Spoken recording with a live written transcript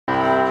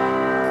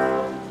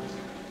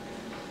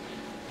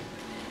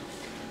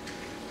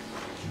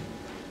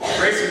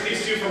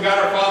from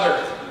God our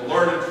Father, the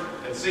Lord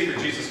and Savior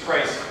Jesus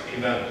Christ.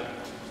 Amen.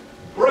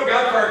 The Word of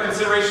God for our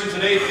consideration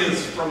today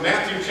is from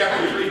Matthew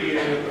chapter 3,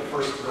 beginning with the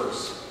first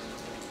verse.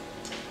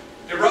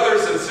 Dear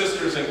brothers and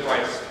sisters in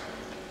Christ,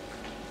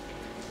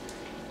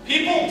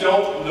 people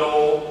don't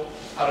know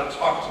how to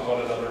talk to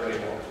one another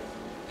anymore.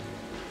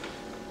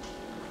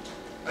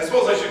 I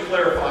suppose I should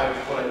clarify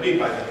what I mean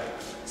by that.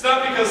 It's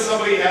not because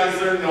somebody has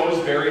their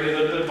nose buried in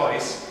a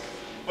device,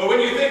 but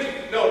when you think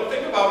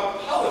about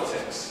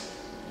politics.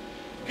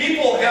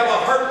 People have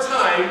a hard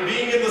time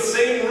being in the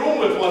same room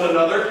with one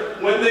another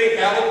when they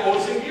have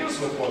opposing views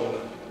with one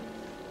another.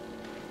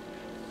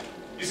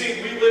 You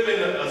see, we live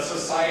in a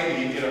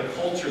society, in a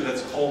culture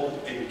that's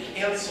called a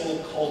cancel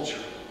culture.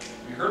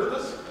 Have you heard of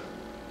this?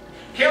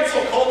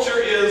 Cancel culture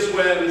is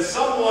when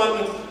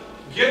someone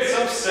gets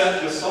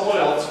upset with someone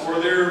else for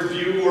their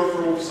view or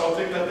for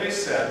something that they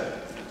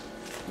said.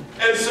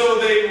 And so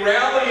they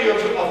rally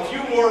a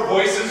few more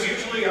voices,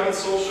 usually on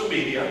social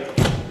media,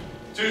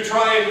 to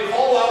try and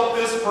call out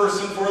this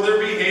person for their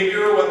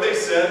behavior or what they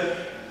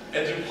said,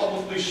 and to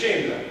publicly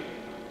shame them.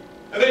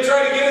 And they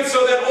try to get it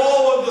so that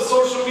all of the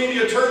social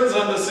media turns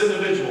on this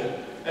individual,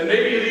 and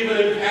maybe it even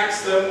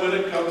impacts them when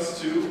it comes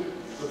to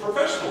the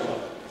professional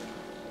level.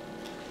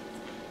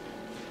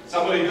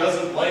 Somebody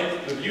doesn't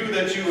like the view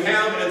that you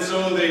have, and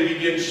so they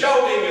begin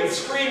shouting and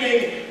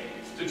screaming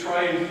to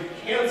try and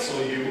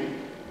cancel you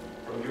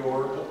from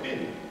your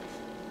opinion.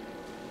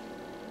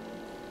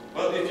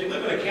 Well, if you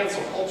live in a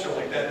cancel culture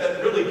like that,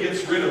 that really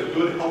gets rid of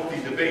good,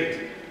 healthy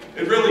debate.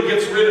 It really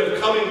gets rid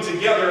of coming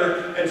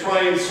together and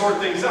trying to sort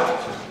things out.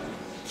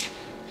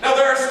 Now,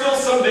 there are still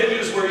some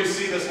venues where you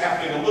see this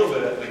happening a little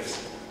bit, at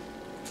least.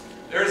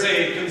 There's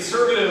a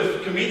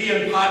conservative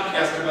comedian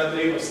podcaster by the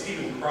name of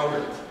Stephen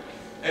Crowder.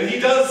 And he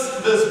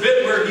does this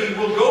bit where he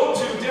will go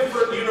to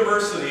different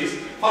universities,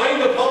 find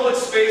a public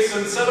space,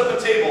 and set up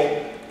a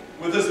table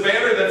with this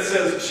banner that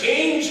says,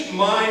 "Change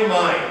my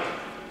mind."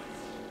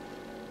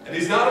 And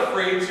he's not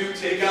afraid to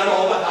take on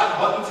all the hot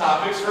button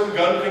topics from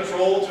gun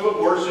control to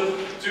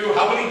abortion to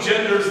how many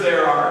genders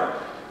there are.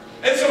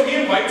 And so he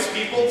invites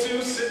people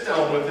to sit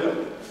down with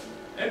him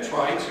and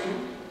try to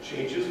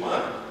change his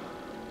mind.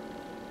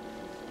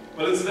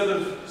 But instead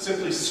of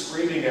simply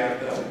screaming at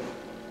them,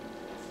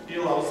 he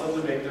allows them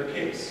to make their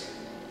case.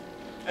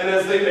 And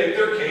as they make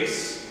their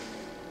case,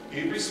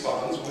 he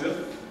responds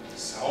with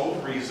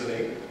sound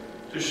reasoning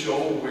to show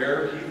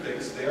where he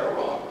thinks they are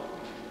wrong.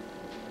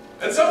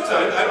 And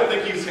sometimes, I don't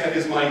think he's had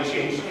his mind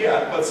changed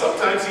yet, but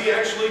sometimes he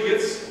actually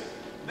gets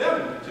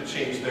them to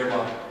change their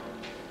mind.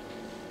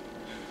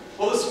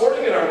 Well, this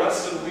morning in our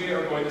lesson, we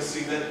are going to see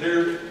that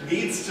there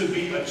needs to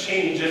be a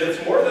change, and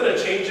it's more than a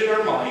change in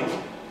our mind.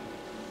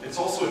 It's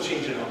also a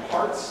change in our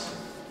hearts,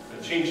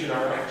 a change in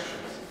our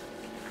actions.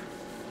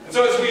 And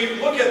so as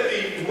we look at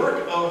the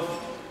work of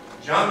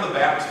John the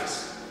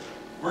Baptist,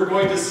 we're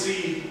going to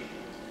see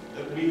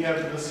that we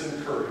have this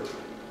encouragement.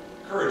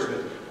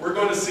 We're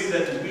going to see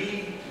that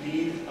we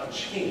need a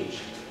change.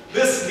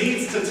 This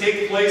needs to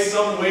take place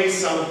some way,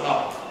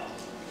 somehow.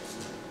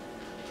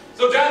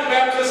 So John the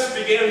Baptist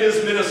began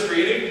his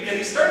ministry, and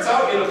he starts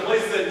out in a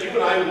place that you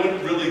and I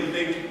wouldn't really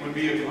think would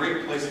be a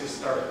great place to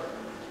start.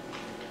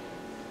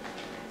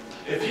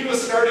 If he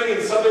was starting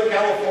in Southern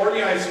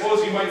California, I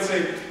suppose you might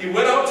say, he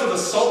went out to the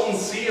Salton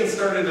Sea and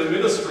started a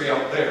ministry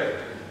out there.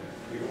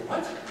 You go,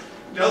 what?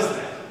 Who does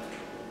that?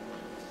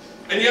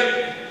 And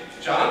yet,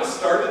 John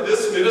started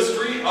this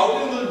ministry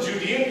out in the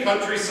Judean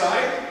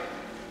countryside,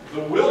 the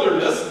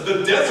wilderness,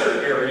 the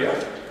desert area,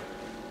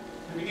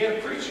 and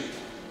began preaching.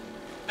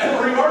 And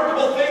a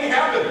remarkable thing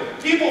happened.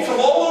 People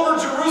from all over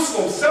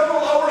Jerusalem, several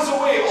hours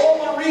away,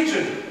 all the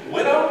region,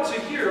 went out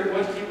to hear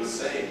what he was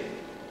saying.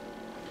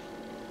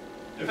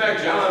 In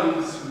fact,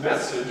 John's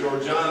message, or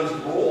John's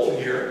role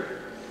here,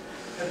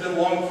 had been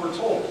long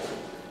foretold.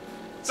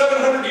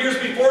 700 years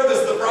before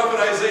this, the prophet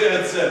Isaiah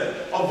had said,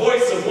 "A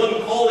voice of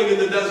one calling in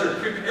the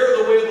desert, prepare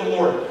the way of the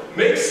Lord,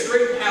 make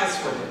straight paths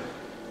for him."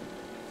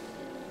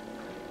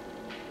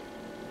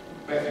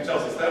 Matthew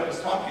tells us that was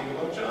talking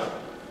about John.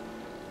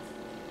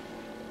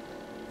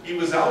 He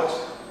was out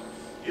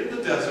in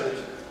the desert,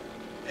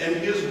 and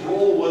his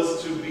role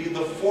was to be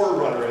the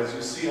forerunner, as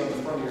you see on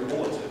the front of your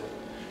bulletin.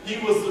 He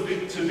was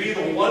to be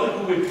the one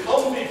who would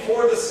come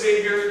before the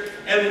Savior,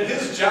 and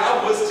his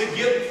job was to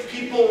get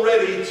people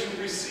ready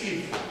to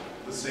receive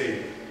the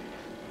Savior.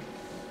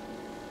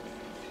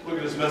 Look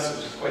at his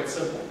message. It's quite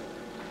simple.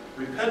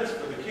 Repent,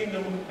 for the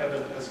kingdom of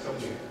heaven has come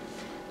near.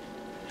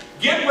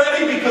 Get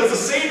ready because the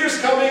Savior's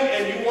coming,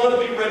 and you want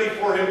to be ready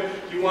for him.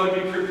 You want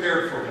to be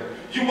prepared for him.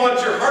 You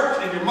want your heart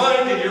and your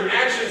mind and your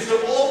actions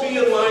to all be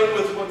in line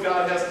with what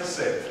God has to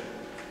say.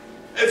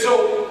 And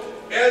so,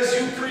 as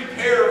you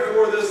prepare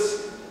for this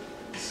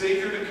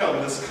Savior to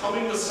come, this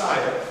coming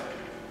Messiah,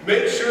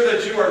 make sure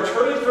that you are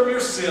turning from your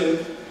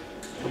sin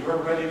and you are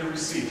ready to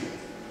receive him.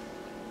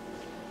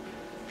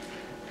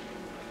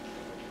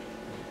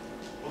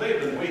 Well, they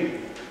have been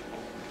waiting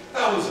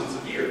thousands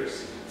of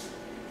years.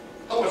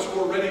 How much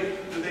more ready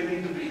do they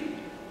need to be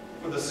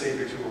for the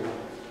Savior to arrive?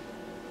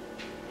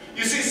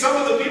 You see, some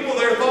of the people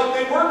there thought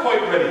they were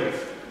quite ready.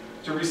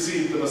 to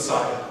receive the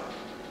Messiah.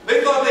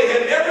 They thought they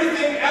had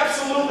everything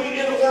absolutely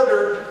in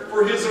order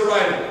for his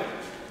arrival.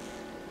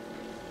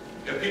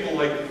 You have people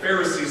like the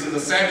Pharisees and the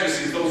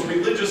Sadducees, those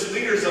religious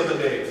leaders of the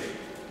day.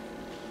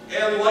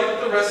 And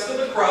like the rest of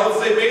the crowds,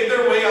 they made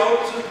their way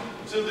out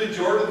to the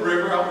Jordan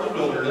River out in the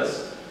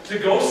wilderness to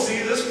go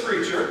see this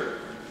preacher,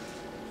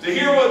 to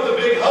hear what the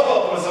big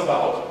hubbub was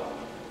about,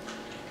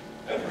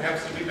 and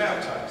perhaps to be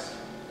baptized.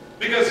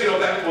 Because,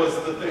 that was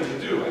the thing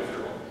to do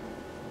after all.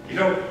 You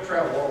don't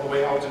travel all the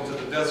way out into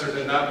the desert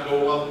and not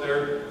go out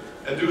there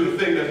and do the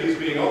thing that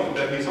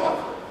he's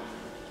offering.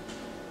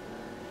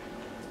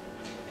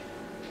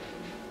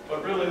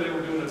 But really, they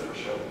were doing it for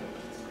show.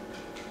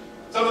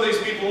 Some of these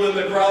people in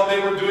the crowd, they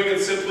were doing it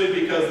simply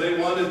because they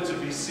wanted to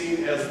be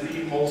seen as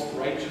the most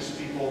righteous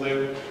people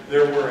there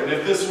were. And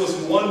if this was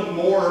one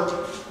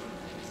more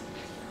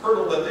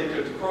hurdle that they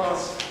could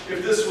cross,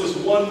 if this was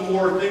one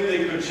more thing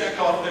they could check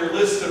off their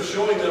list of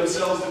showing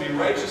themselves to be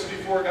righteous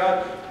before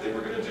God, they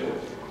were going to do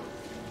it.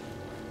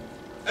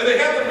 And they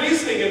had the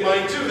reasoning in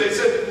mind too. They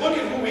said, look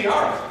at who we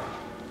are.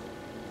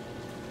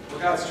 We're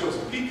God's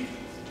chosen people.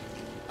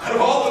 Out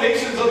of all the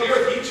nations of the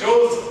earth, he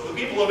chose the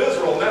people of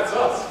Israel, and that's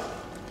us.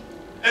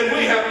 And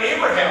we have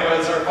Abraham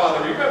as our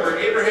father. Remember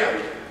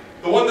Abraham?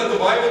 The one that the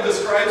Bible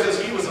describes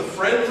as he was a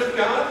friend with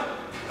God?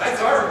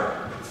 That's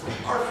our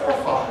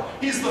forefather.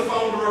 He's the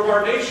founder of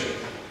our nation.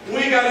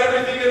 We got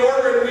everything in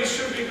order and we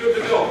should be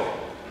good to go.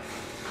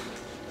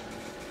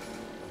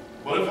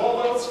 But if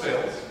all else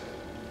fails,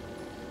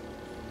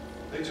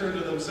 they turned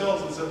to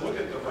themselves and said, look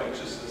at the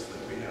righteousness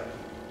that we have.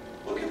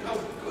 Look at how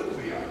good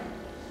we are.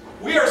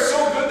 We are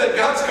so good that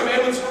God's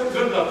commandments weren't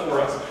good enough for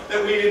us,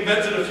 that we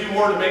invented a few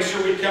more to make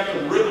sure we kept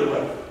them really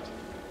well.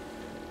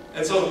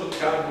 And so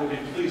God will be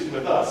pleased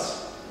with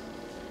us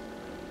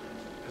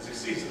as he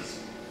sees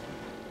us.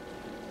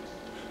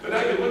 But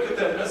now you look at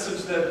that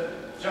message that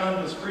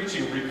John was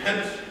preaching,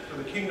 repent for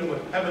the kingdom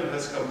of heaven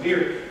has come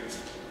near.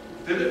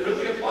 Did it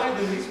really apply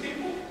to these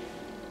people?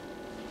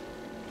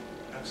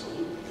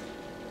 Absolutely.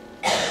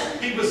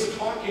 He was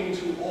talking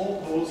to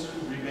all those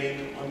who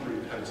remained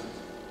unrepentant.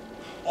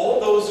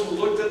 All those who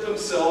looked at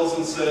themselves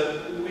and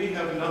said, we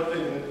have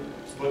nothing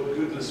but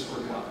goodness for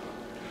God.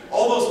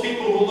 All those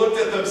people who looked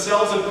at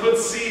themselves and could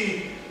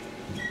see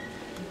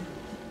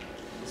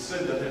the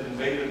sin that had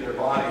invaded their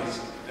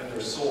bodies and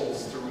their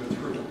souls through and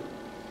through.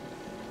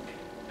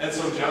 And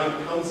so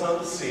John comes on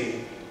the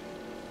scene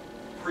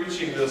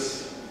preaching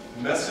this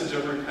message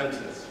of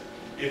repentance.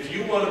 If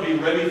you want to be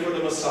ready for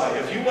the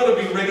Messiah, if you want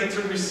to be ready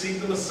to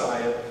receive the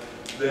Messiah,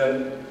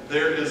 then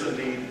there is a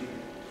need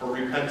for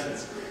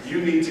repentance. You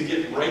need to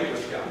get right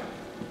with God.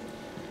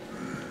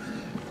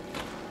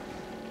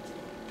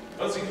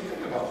 What do you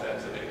think about that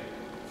today?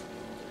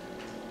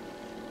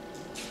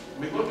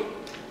 We look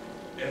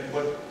at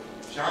what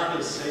John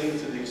is saying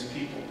to these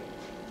people,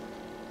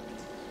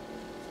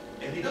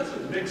 and he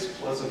doesn't mix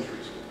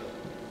pleasantries with them.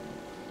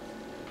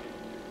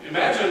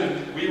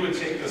 Imagine we would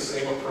take the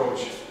same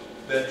approach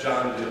that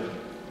John did.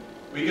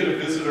 We get a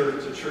visitor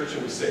to church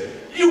and we say,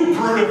 you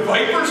brood of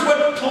vipers,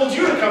 what told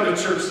you to come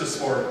to church this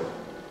morning?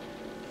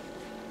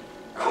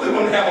 Probably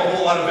wouldn't have a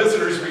whole lot of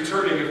visitors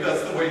returning if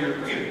that's the way you're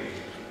greeting.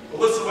 But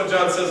listen to what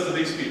John says to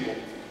these people.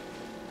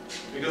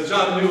 Because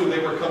John knew they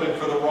were coming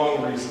for the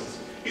wrong reasons.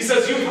 He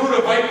says, you brood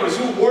of vipers,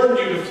 who warned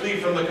you to flee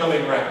from the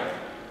coming wrath?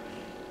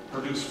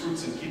 Produce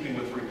fruits in keeping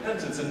with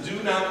repentance, and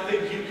do not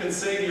think you can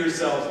say to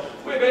yourselves,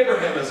 we have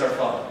Abraham as our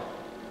father.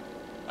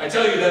 I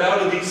tell you that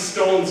out of these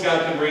stones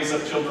God can raise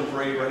up children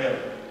for Abraham.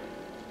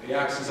 The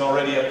axe is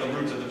already at the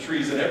root of the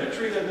trees, and every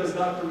tree that does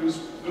not produce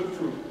good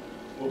fruit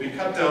will be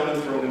cut down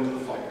and thrown into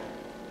the fire.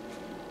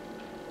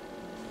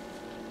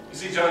 You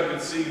see, John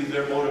could see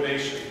their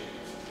motivation.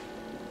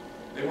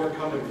 They weren't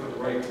coming for the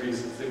right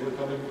reasons. They were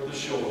coming for the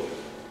show of it.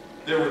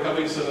 They were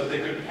coming so that they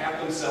could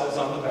pat themselves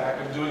on the back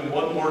of doing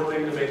one more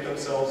thing to make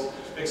themselves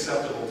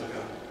acceptable to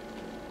God.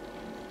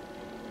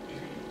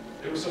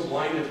 They were so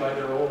blinded by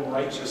their own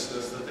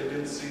righteousness that they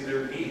didn't see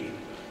their need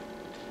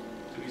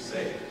to be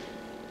saved.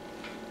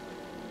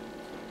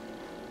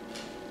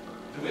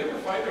 Do we ever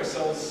find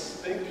ourselves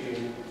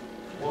thinking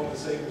along the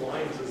same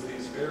lines as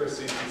these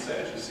Pharisees and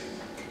Sadducees?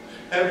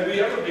 Have we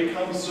ever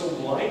become so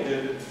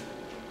blinded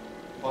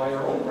by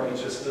our own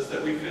righteousness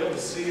that we fail to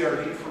see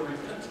our need for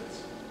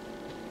repentance?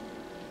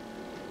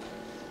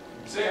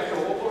 Say, after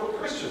all, we're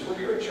Christians, we're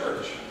here at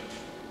church.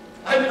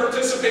 I'm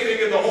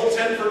participating in the whole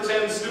 10 for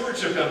 10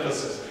 stewardship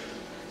emphasis.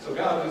 So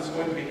God is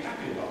going to be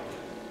happy about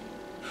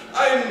it.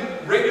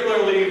 I'm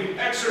regularly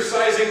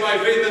exercising my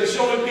faith and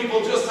showing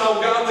people just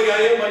how godly I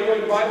am by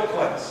going to Bible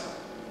class.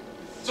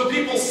 So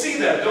people see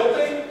that, don't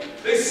they?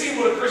 They see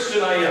what a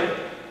Christian I am.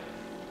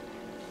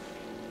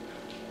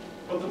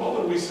 But the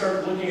moment we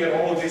start looking at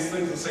all of these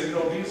things and say, you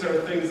know, these are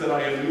things that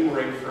I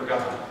enumerate for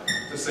God,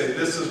 to say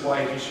this is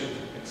why he should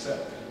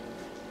accept me.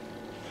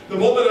 The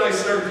moment I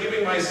start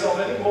giving myself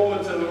any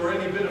moment or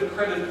any bit of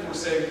credit for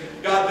saying,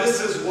 God, this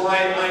is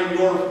why I'm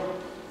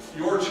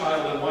your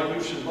child and why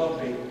you should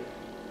love me,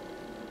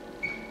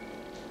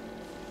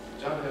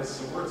 John has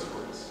some words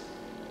for us.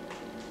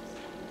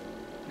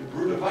 You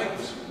brood of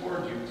vipers, who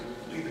warned you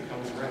to flee the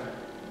coming wrath?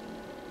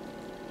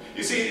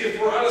 You see, if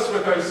we're honest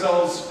with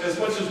ourselves, as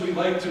much as we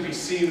like to be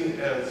seen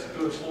as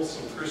good,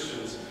 wholesome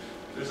Christians,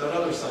 there's that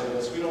other side of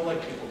us. We don't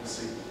like people to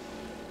see.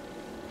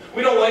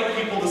 We don't like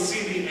people to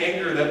see the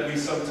anger that we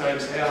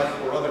sometimes have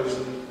for others,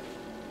 and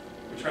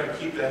we try to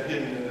keep that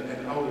hidden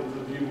and out of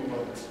the view of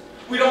others.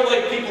 We don't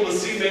like people to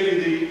see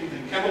maybe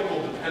the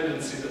chemical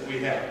dependency that we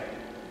have,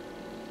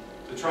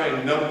 to try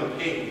and numb the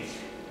pain.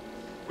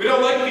 We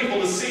don't like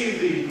people to see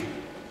the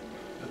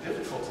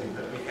difficulty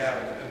that we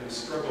have and we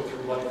struggle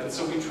through life. And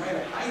so we try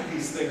to hide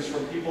these things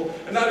from people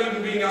and not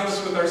even being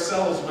honest with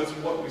ourselves with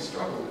what we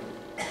struggle with.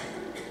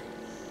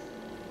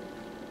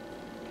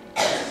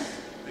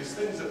 These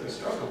things that we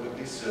struggle with,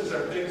 these sins,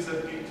 are things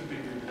that need to be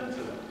repented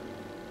of,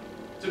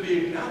 to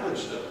be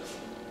acknowledged of.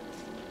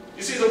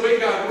 You see, the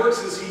way God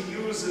works is He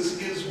uses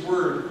His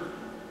Word.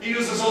 He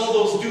uses all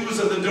those do's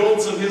and the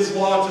don'ts of His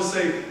law to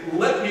say,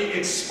 let me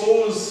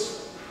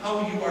expose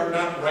how you are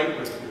not right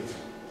with me.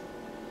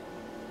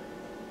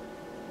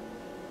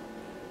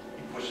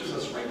 He pushes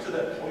us right to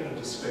that point of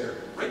despair,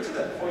 right to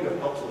that point of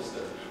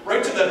helplessness,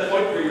 right to that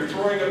point where you're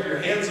throwing up your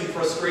hands in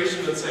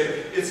frustration and say,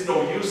 it's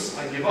no use,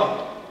 I give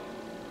up.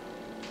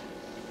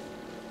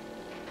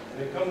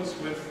 And it comes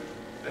with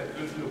that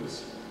good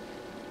news.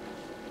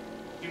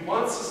 He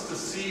wants us to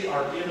see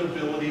our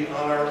inability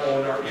on our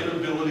own, our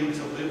inability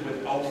to live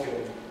without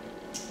Him,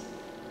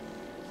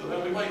 so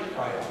that we might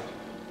cry out,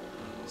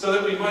 so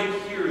that we might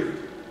hear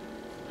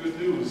good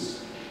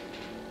news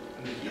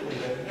and the healing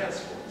that He has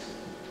for us.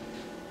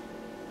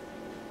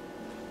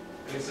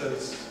 And He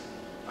says,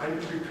 I'm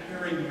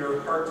preparing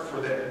your heart for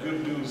that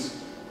good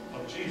news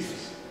of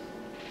Jesus.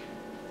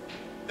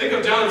 Think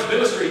of John's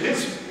ministry.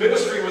 His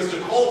ministry was to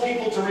call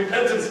people to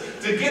repentance,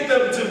 to get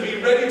them to be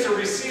ready to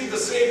receive the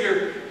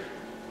Savior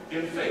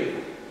in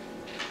faith.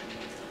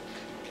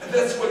 And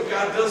that's what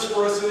God does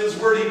for us in His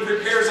Word. He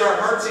prepares our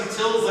hearts. He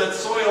tills that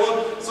soil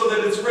up so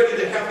that it's ready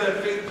to have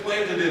that faith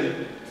planted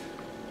in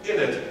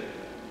it,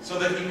 so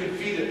that He can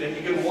feed it and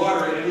He can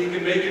water it and He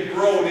can make it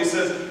grow. And He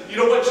says, you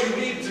know what you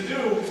need to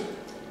do?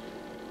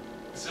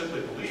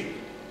 Simply believe.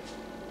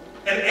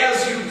 And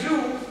as you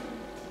do,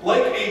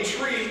 like a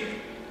tree,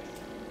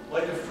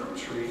 like a fruit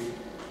tree,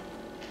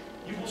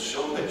 you will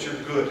show that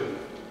you're good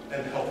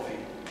and healthy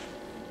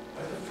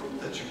by the fruit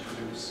that you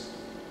produce.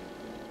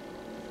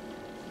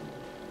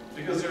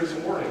 Because there's a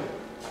warning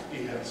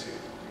He has here.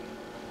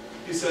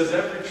 He says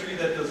every tree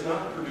that does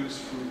not produce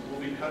fruit will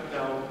be cut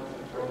down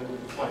and thrown into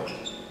the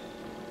flame.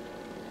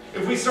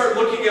 If we start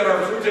looking at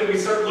our fruit and we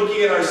start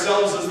looking at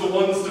ourselves as the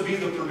ones to be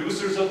the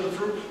producers of the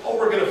fruit, all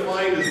we're going to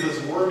find is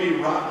this wormy,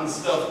 rotten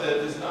stuff that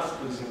is not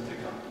pleasing to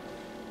God.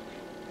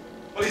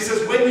 But He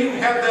says, when you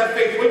have that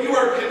faith, when you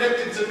are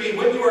connected to me,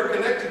 when you are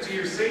connected to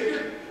your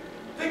Savior,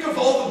 think of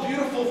all the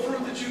beautiful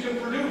fruit that you can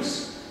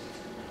produce.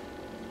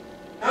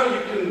 Now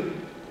you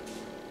can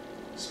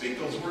speak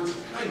those words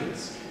of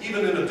kindness,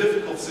 even in a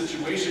difficult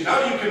situation.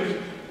 Now you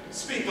can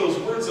speak those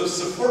words of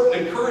support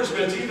and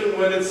encouragement, even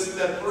when it's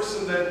that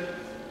person that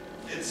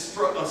it's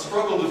a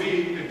struggle to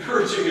be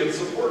encouraging and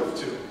supportive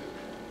to.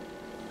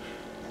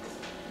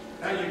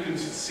 Now you can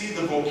see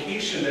the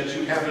vocation that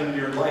you have in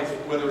your life,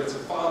 whether it's a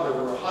father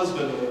or a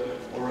husband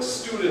or a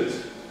student,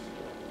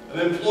 an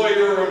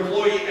employer or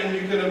employee, and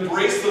you can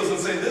embrace those and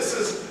say,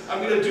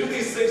 I'm going to do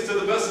these things to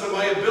the best of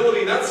my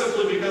ability, not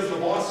simply because the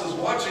boss is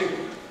watching,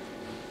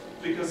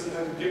 because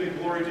I'm giving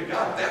glory to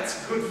God.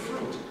 That's good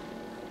fruit.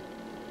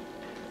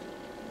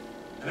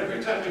 And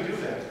every time we do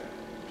that,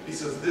 He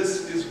says,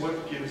 this is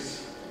what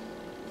gives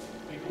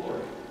me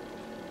glory.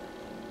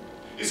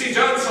 You see,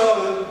 John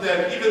saw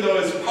that even though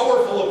as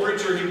powerful a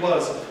preacher he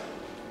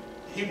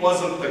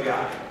wasn't the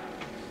guy.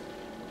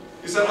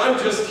 He said, I'm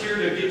just here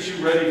to get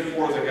you ready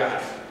for the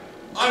guy.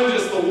 I'm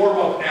just the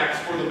warm-up act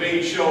for the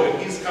main show,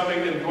 and He's coming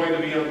and going to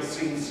be on the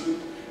scene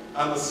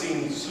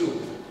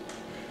soon.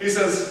 He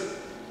says,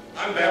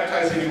 I'm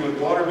baptizing you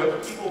with water,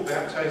 but He will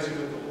baptize you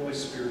with the Holy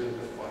Spirit and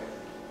with fire.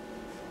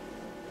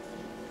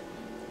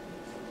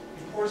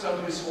 He pours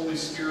out His Holy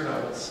Spirit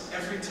on us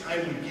every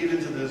time we get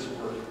into this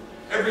Word.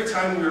 Every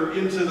time we're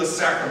into the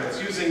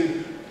sacraments,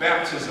 using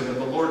baptism and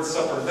the Lord's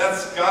Supper,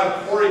 that's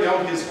God pouring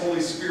out His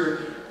Holy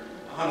Spirit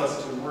on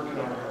us to work in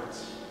our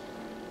hearts.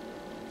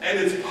 And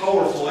it's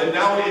powerful, and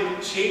now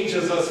it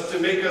changes us to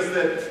make us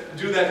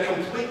do that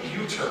complete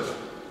U-turn.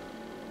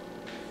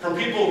 From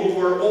people who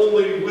were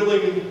only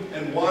willing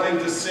and wanting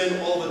to sin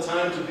all the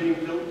time to being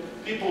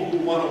people who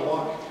want to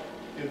walk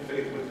in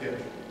faith with Him.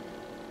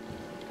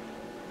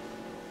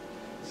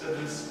 Said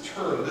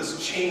this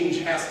change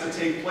has to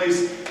take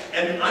place,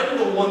 and I'm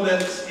the one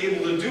that's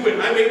able to do it.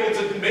 I'm able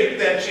to make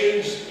that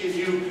change in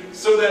you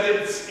so that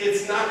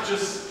it's not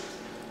just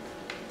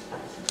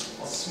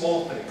a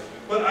small thing,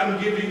 but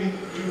I'm giving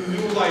you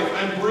new life.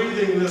 I'm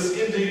breathing this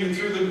into you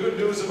through the good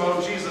news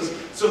about Jesus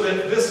so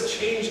that this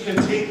change can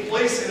take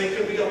place and it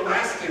can be a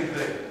lasting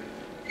thing.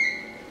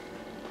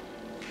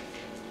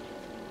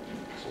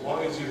 So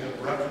long as you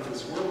have breath in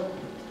this world,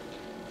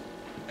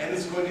 and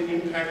it's going to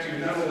impact you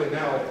not only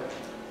now,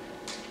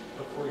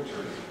 but for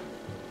eternity.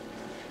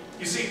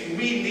 You see,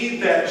 we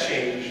need that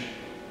change,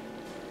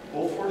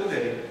 both for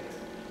today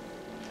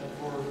and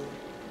for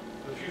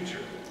the future.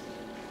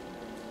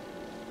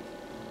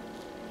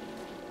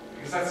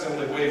 Because that's the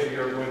only way we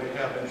are going to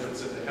have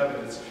entrance into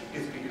heaven. It's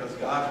because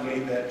God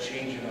made that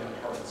change in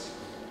our hearts.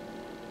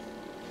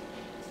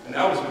 And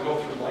now as we go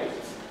through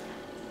life,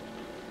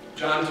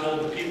 John told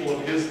the people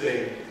of his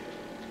day,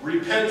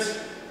 repent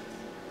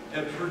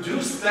and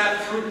produce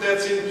that fruit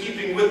that's in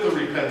keeping with the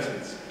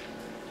repentance.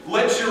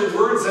 Let your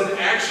words and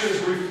actions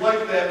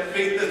reflect that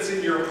faith that's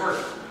in your heart.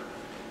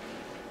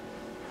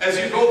 As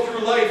you go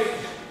through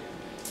life,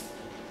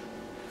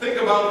 think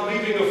about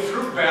leaving a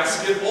fruit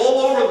basket all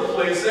over the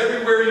place,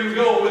 everywhere you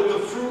go, with the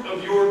fruit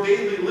of your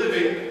daily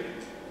living.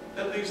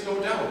 That leaves no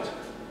doubt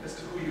as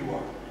to who you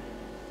are.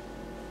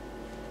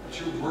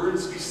 Let your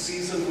words be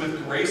seasoned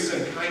with grace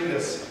and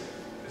kindness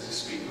as you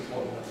speak with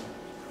one another.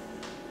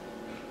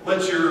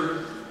 Let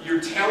your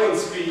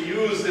talents be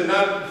used and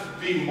not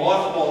be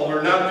mothballed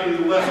or not be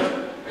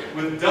left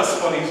with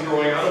dust bunnies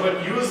growing on them,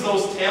 but use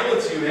those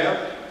talents you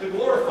have to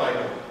glorify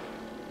God.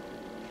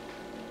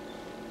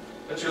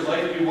 Let your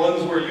life be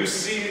ones where you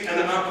see an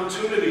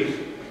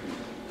opportunity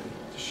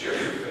to share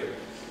your faith.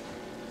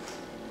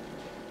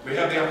 We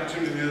have the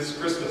opportunity this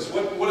Christmas.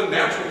 What a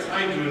natural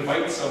time to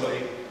invite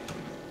somebody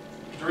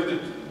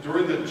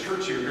during the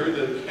church year, during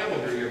the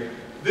calendar year.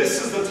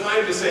 This is the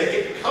time to say,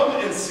 hey, come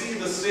and see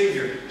the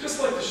Savior.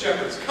 Just like the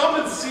shepherds.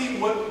 Come and see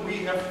what we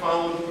have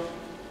found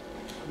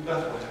in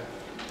Bethlehem.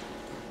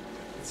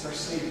 It's our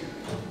Savior.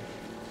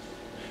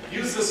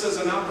 Use this as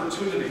an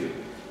opportunity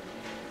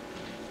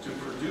to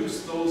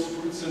produce those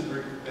fruits in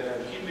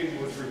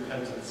keeping with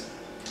repentance.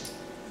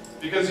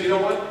 Because you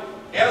know what?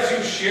 As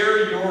you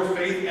share your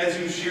faith, as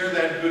you share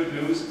that good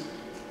news,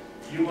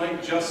 you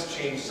might just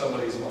change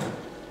somebody's mind.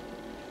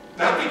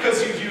 Not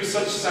because you've used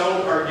such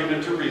sound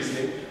argument or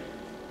reasoning,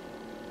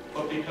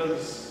 but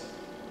because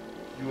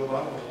you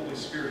allow the Holy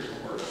Spirit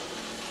to work.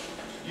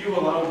 You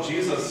allow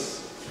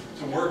Jesus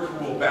to work,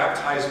 who will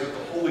baptize with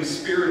the Holy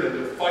Spirit and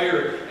with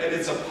fire. And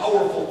it's a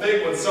powerful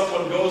thing when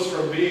someone goes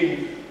from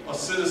being a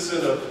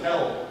citizen of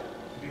hell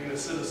to being a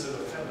citizen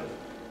of heaven.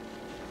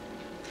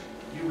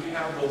 You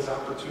have those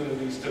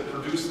opportunities to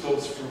produce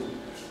those fruit.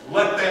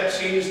 Let that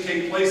change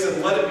take place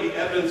and let it be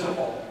evident to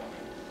all.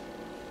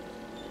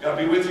 God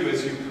be with you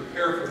as you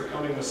prepare for the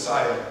coming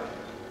Messiah.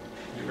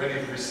 Be ready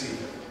to receive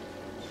him.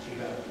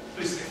 Amen.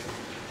 Please stand.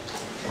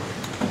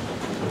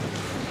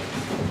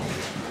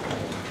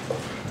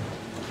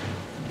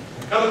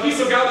 Now the peace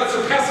of God that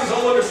surpasses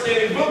all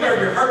understanding will guard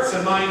your hearts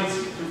and minds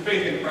through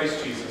faith in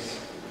Christ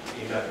Jesus.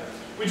 Amen.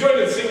 We join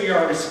in singing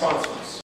our response.